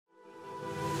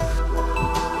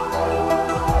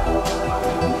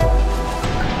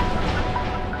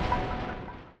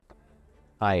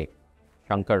Hi,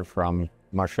 Shankar from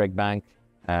Mashreq Bank,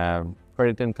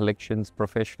 credit and collections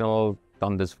professional,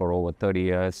 done this for over 30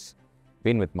 years,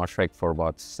 been with Mashreq for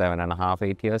about 7.5,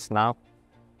 8 years now.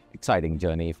 Exciting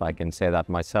journey, if I can say that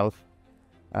myself.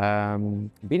 Been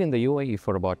in the UAE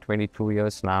for about 22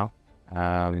 years now.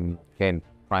 Again,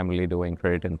 primarily doing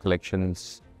credit and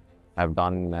collections. I've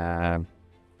done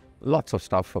lots of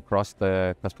stuff across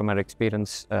the customer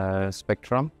experience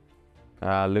spectrum.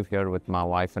 Live here with my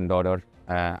wife and daughter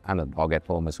and a dog at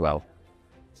home as well.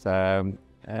 So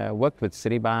worked with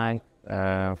Citibank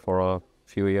for a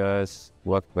few years,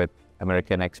 worked with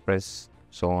American Express,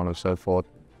 so on and so forth,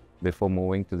 before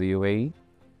moving to the UAE.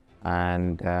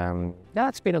 And yeah,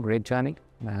 it's been a great journey,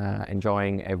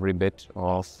 enjoying every bit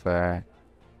of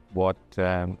what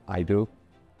I do.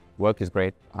 Work is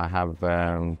great. I have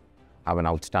an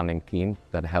outstanding team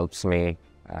that helps me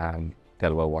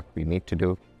deliver what we need to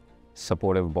do.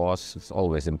 Supportive boss is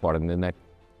always important, isn't it?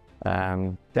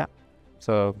 Yeah,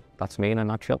 so that's me in a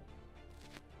nutshell.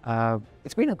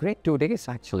 It's been a great 2 days,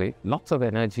 actually. Lots of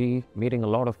energy, meeting a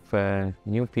lot of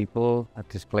new people at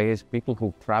this place, people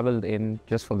who traveled in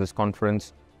just for this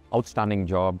conference. Outstanding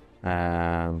job,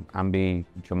 Ambi,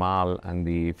 Jamal, and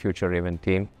the future event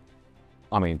team.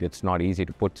 I mean, it's not easy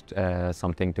to put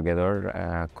something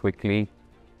together quickly.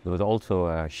 There was also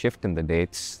a shift in the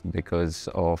dates because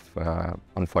of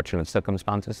unfortunate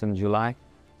circumstances in July.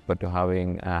 But to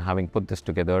having put this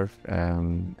together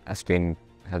has been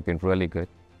really good.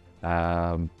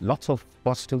 Lots of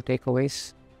positive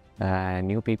takeaways,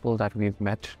 new people that we've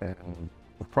met.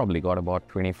 We've probably got about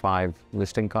 25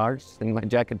 visiting cards in my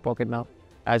jacket pocket now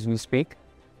as we speak.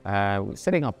 We're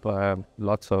setting up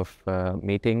lots of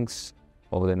meetings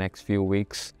over the next few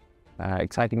weeks.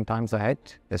 Exciting times ahead,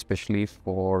 especially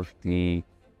for the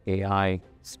AI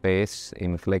space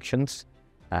in collections.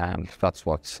 That's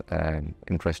what's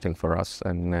interesting for us,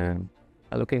 and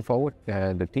looking forward.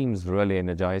 The team's really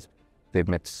energized. They've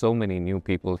met so many new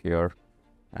people here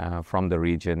from the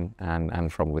region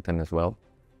and from within as well.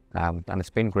 And it's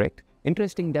been great.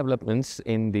 Interesting developments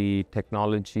in the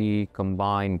technology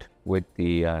combined with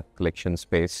the collection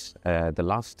space. The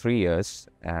last 3 years,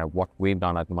 what we've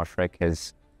done at Mashreq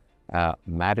is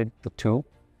married the two,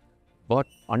 but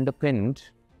underpinned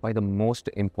by the most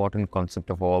important concept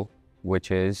of all,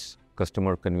 which is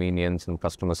customer convenience and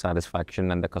customer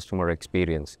satisfaction and the customer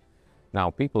experience. Now,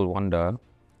 people wonder,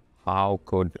 how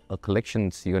could a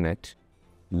collections unit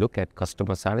look at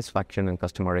customer satisfaction and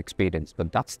customer experience?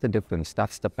 But that's the difference.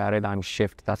 That's the paradigm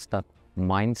shift. That's the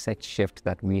mindset shift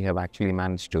that we have actually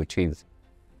managed to achieve.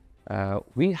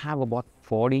 We have about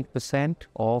 40%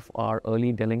 of our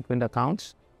early delinquent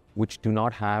accounts which do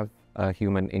not have a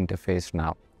human interface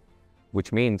now,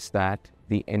 which means that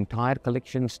the entire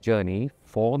collections journey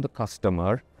for the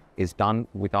customer is done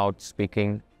without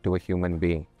speaking to a human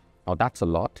being. Now, that's a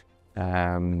lot.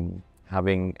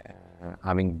 Having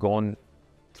gone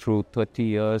through 30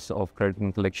 years of credit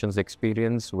and collections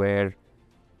experience, where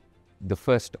the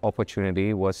first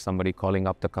opportunity was somebody calling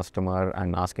up the customer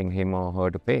and asking him or her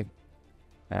to pay.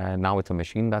 Now it's a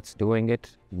machine that's doing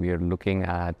it. We are looking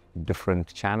at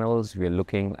different channels. We are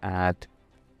looking at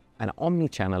an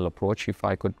omni-channel approach, if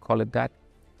I could call it that.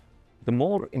 The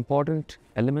more important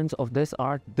elements of this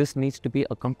are, this needs to be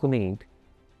accompanied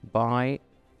by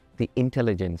the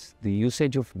intelligence, the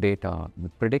usage of data, the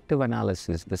predictive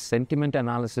analysis, the sentiment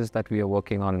analysis that we are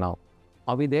working on now.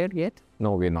 Are we there yet?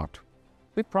 No, we're not.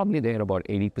 We're probably there about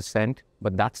 80%,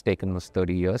 but that's taken us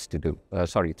 3 years to do.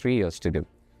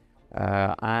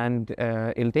 And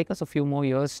it'll take us a few more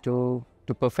years to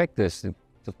perfect this.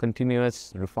 It's a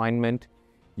continuous refinement.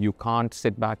 You can't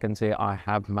sit back and say, I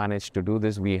have managed to do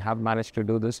this. We have managed to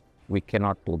do this. We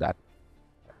cannot do that.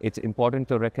 It's important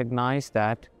to recognize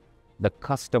that the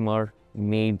customer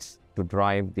needs to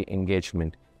drive the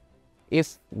engagement.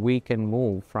 If we can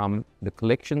move from the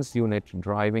collections unit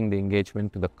driving the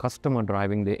engagement to the customer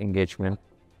driving the engagement,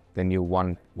 then you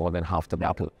won more than half the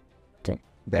battle. Okay.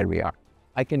 There we are.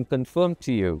 I can confirm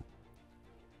to you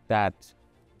that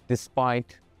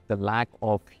despite the lack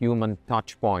of human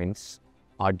touch points,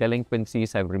 our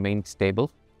delinquencies have remained stable.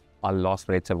 Our loss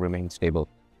rates have remained stable.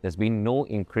 There's been no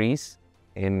increase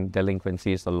in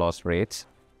delinquencies or loss rates.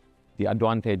 The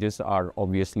advantages are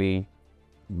obviously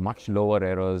much lower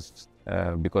errors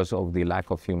because of the lack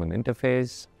of human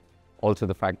interface. Also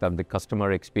the fact that the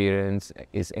customer experience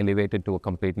is elevated to a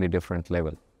completely different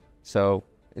level. So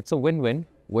it's a win-win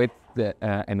with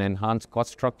an enhanced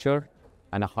cost structure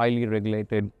and a highly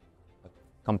regulated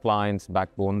compliance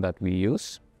backbone that we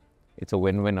use. It's a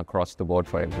win-win across the board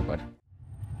for everybody.